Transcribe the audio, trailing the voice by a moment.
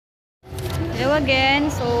Hello again.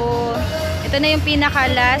 So, ito na yung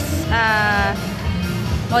pinaka-last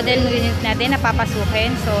model unit natin na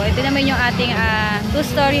papasukin. So, ito naman yung ating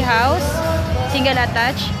 2-story house, single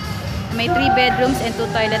attached. May 3 bedrooms and 2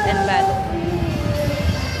 toilet and bath.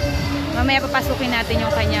 Mamaya papasukin natin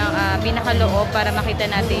yung kanyang pinaka-loob para makita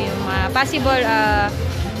natin yung possible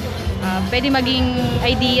pwede maging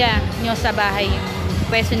idea nyo sa bahay, yung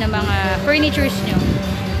pwesto ng mga furnitures nyo.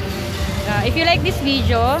 If you like this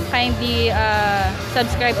video, kindly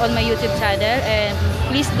subscribe on my YouTube channel and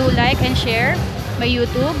please do like and share my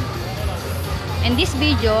YouTube. And this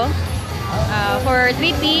video, for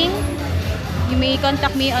treating, you may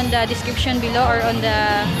contact me on the description below or on the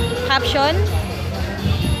caption.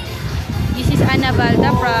 This is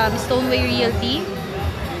Navalta from Stoneway Realty.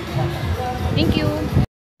 Thank you.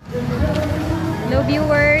 Hello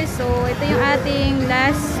viewers, so ito yung ating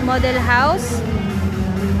last model house.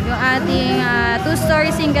 Yung ating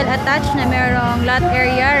 2-story single attached na merong lot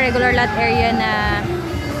area, regular lot area na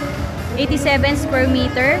 87 square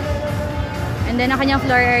meter. And then ang kanyang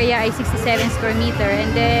floor area ay 67 square meter.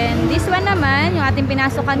 And then this one naman, yung ating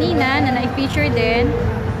pinasok kanina na na-feature din,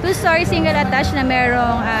 2-story single attached na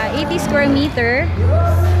merong 80 square meter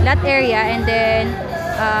lot area. And then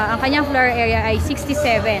ang kanyang floor area ay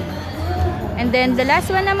 67. And then the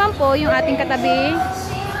last one naman po, yung ating katabi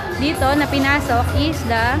dito na pinasok is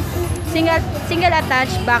the single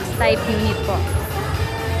attached box type unit po.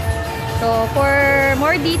 So for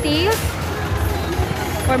more details,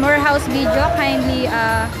 for more house video, kindly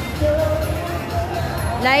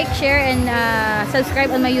like, share and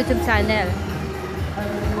subscribe on my YouTube channel.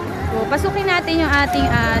 So pasukin natin yung ating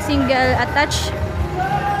single attached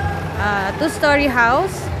 2-story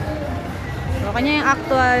house. So, kanya yung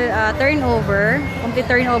actual turnover. Complete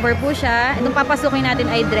turnover po siya. Itong papasukin natin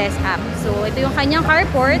ay dress up. So, ito yung kanyang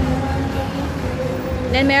carport.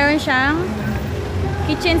 Then, meron siyang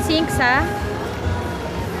kitchen sink sa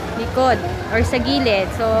likod or sa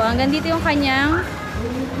gilid. So, hanggang dito yung kanyang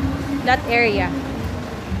lot area.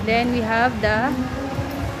 Then, we have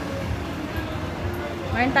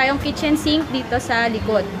meron tayong kitchen sink dito sa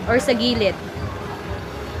likod or sa gilid.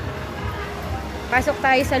 Pasok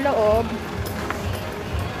tayo sa loob.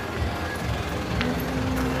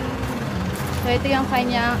 So, ito yung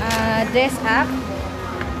kanyang dress up.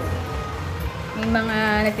 May mga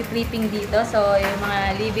nagtitreating dito. So, yung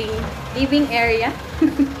mga living area.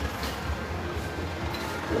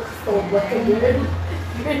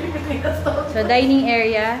 So, dining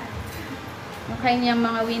area. Yung kanyang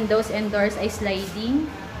mga windows and doors ay sliding.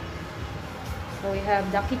 So, we have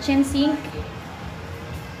the kitchen sink.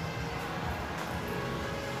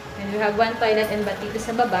 And we have 1 toilet and bath dito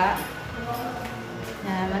sa baba.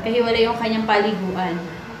 Na magkahiwalay yung kanyang paliguan.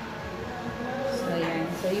 So, yan.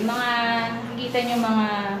 So, yung mga nakikita nyo mga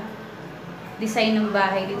design ng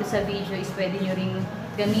bahay dito sa video is pwede nyo ring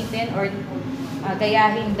gamitin or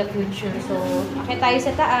gayahin in the future. So, akit tayo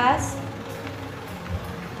sa taas.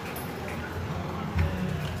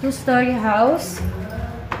 2-story house.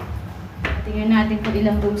 Tingnan natin kung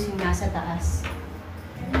ilang rooms yung nasa taas.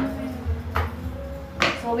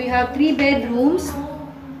 So, we have 3 bedrooms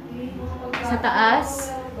sa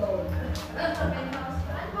taas.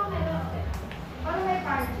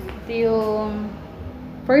 Ito yung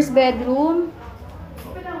first bedroom.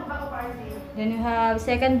 Then you have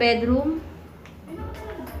second bedroom.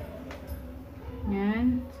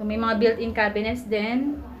 Yan. So may mga built-in cabinets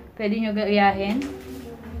din. Pwede nyo gayahin.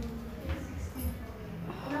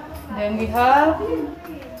 Then we have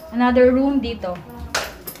another room dito.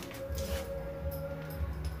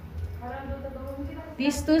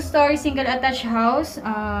 This 2-story single attached house,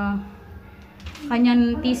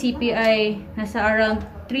 kanyang TCP ay nasa around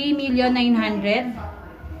 3,900,000.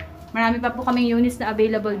 Marami pa po kaming units na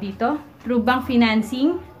available dito through bank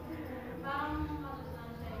financing.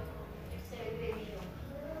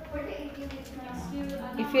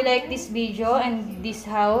 If you like this video and this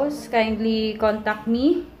house, kindly contact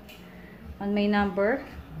me on my number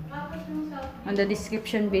on the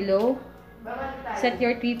description below. Set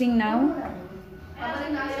your tripping now.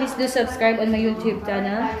 Please do subscribe on my YouTube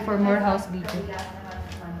channel for more house videos.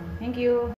 Thank you.